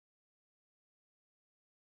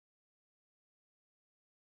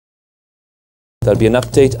There'll be an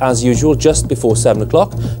update as usual just before 7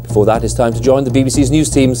 o'clock. Before that, it's time to join the BBC's news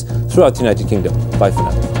teams throughout the United Kingdom. Bye for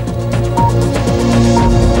now.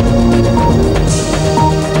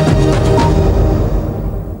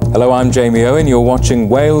 Hello, I'm Jamie Owen. You're watching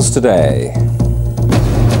Wales Today.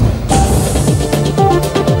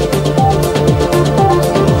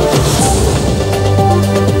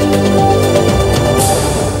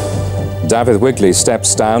 David Wigley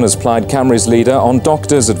steps down as Plaid Cymru's leader on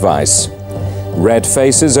doctor's advice. Red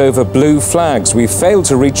faces over blue flags. We failed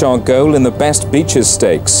to reach our goal in the Best Beaches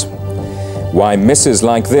Stakes. Why misses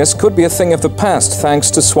like this could be a thing of the past thanks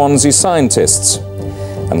to Swansea scientists.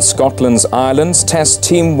 And Scotland's Islands test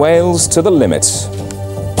Team Wales to the limit.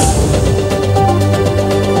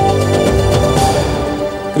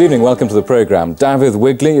 Good evening, welcome to the programme. David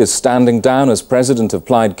Wigley is standing down as President of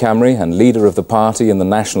Plaid Cymru and leader of the party in the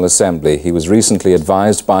National Assembly. He was recently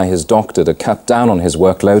advised by his doctor to cut down on his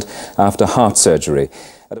workload after heart surgery.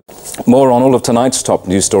 More on all of tonight's top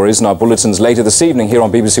news stories in our bulletins later this evening here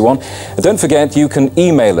on BBC One. Don't forget you can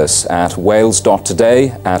email us at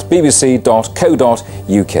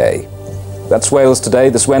wales.today@bbc.co.uk. That's Wales Today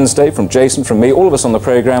this Wednesday. From Jason, from me, all of us on the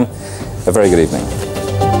programme, a very good evening.